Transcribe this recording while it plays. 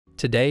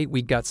Today,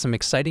 we got some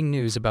exciting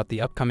news about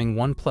the upcoming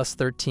OnePlus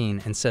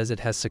 13 and says it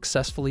has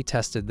successfully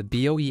tested the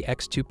BOE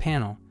X2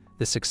 panel,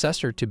 the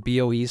successor to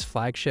BOE's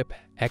flagship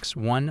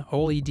X1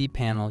 OLED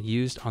panel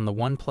used on the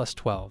OnePlus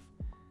 12.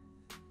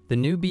 The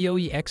new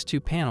BOE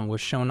X2 panel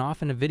was shown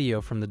off in a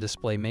video from the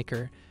display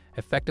maker,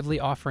 effectively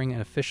offering an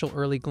official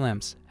early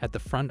glimpse at the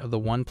front of the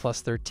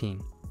OnePlus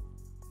 13.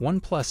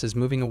 OnePlus is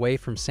moving away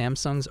from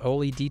Samsung's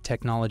OLED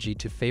technology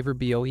to favor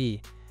BOE,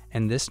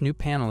 and this new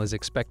panel is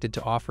expected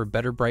to offer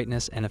better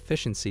brightness and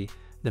efficiency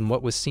than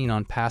what was seen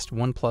on past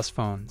OnePlus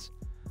phones.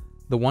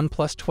 The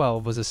OnePlus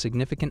 12 was a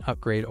significant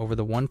upgrade over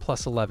the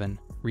OnePlus 11,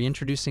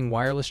 reintroducing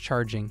wireless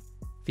charging,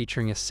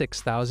 featuring a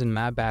 6000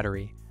 mAh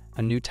battery,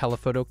 a new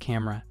telephoto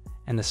camera,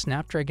 and the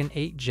Snapdragon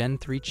 8 Gen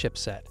 3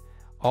 chipset,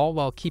 all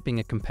while keeping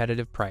a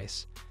competitive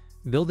price.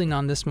 Building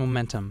on this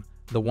momentum,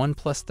 the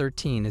OnePlus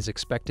 13 is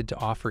expected to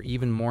offer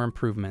even more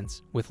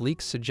improvements, with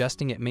leaks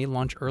suggesting it may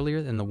launch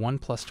earlier than the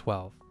OnePlus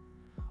 12.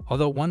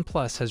 Although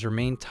OnePlus has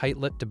remained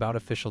tight-lipped about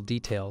official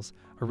details,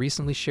 a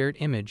recently shared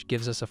image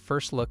gives us a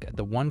first look at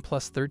the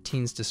OnePlus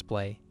 13's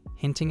display,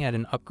 hinting at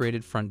an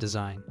upgraded front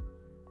design.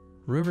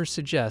 Rumors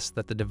suggest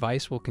that the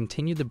device will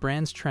continue the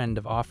brand's trend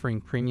of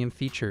offering premium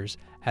features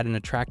at an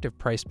attractive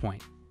price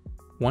point.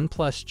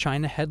 OnePlus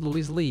China head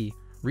Louise Lee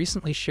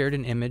recently shared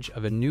an image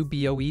of a new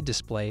BOE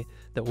display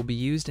that will be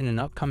used in an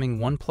upcoming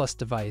OnePlus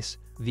device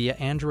via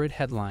Android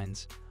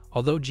headlines.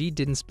 Although G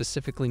didn't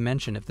specifically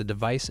mention if the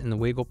device in the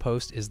Weibo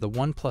post is the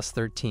OnePlus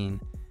 13,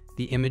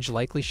 the image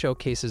likely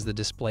showcases the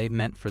display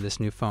meant for this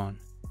new phone.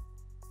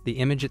 The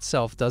image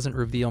itself doesn't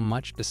reveal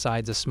much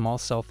besides a small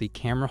selfie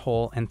camera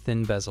hole and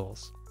thin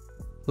bezels.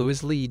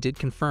 Louise Lee did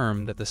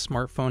confirm that the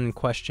smartphone in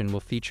question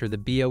will feature the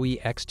BOE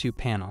X2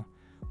 panel,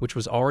 which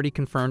was already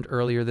confirmed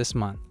earlier this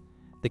month.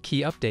 The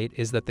key update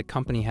is that the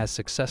company has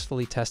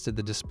successfully tested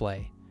the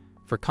display.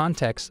 For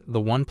context, the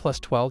OnePlus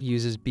 12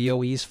 uses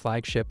BOE's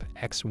flagship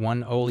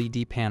X1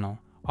 OLED panel,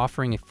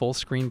 offering a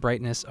full-screen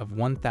brightness of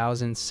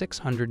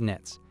 1600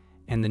 nits,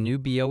 and the new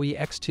BOE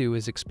X2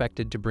 is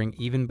expected to bring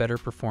even better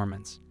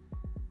performance.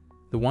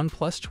 The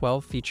OnePlus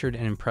 12 featured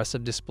an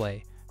impressive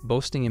display,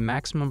 boasting a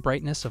maximum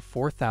brightness of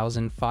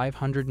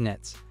 4500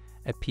 nits,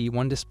 a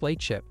P1 display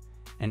chip,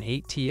 an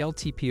 8TL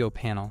TPO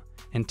panel,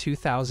 and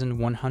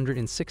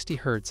 2160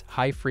 Hz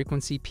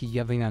high-frequency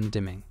PWM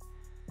dimming.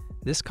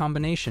 This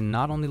combination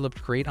not only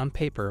looked great on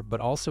paper but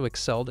also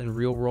excelled in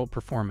real-world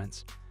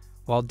performance.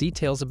 While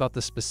details about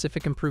the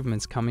specific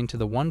improvements coming to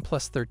the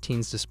OnePlus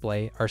 13's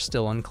display are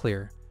still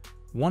unclear,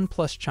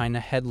 OnePlus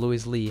China head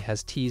Louise Lee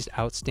has teased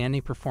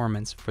outstanding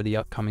performance for the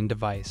upcoming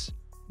device.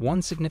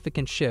 One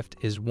significant shift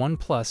is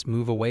OnePlus'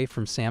 move away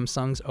from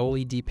Samsung's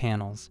OLED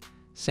panels.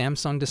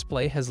 Samsung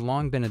Display has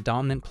long been a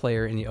dominant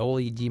player in the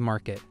OLED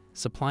market,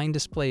 supplying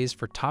displays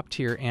for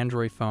top-tier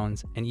Android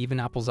phones and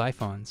even Apple's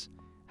iPhones.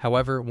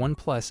 However,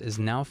 OnePlus is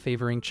now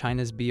favoring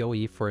China's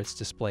BOE for its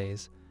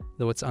displays,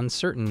 though it's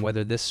uncertain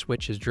whether this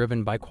switch is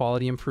driven by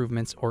quality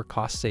improvements or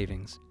cost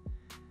savings.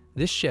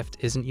 This shift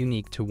isn't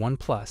unique to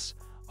OnePlus.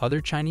 Other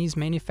Chinese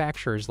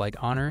manufacturers like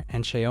Honor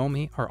and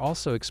Xiaomi are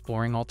also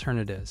exploring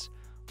alternatives.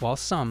 While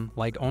some,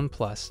 like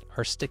OnePlus,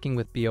 are sticking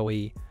with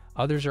BOE,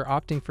 others are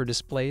opting for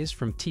displays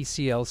from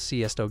TCL's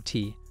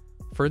CSOT,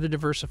 further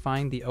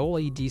diversifying the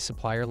OLED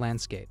supplier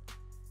landscape.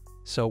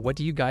 So what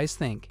do you guys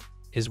think?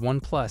 Is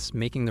OnePlus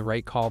making the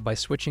right call by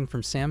switching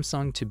from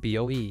Samsung to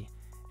BOE?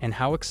 And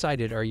how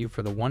excited are you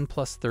for the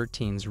OnePlus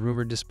 13's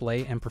rumored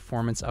display and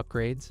performance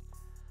upgrades?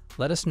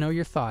 Let us know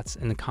your thoughts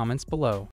in the comments below.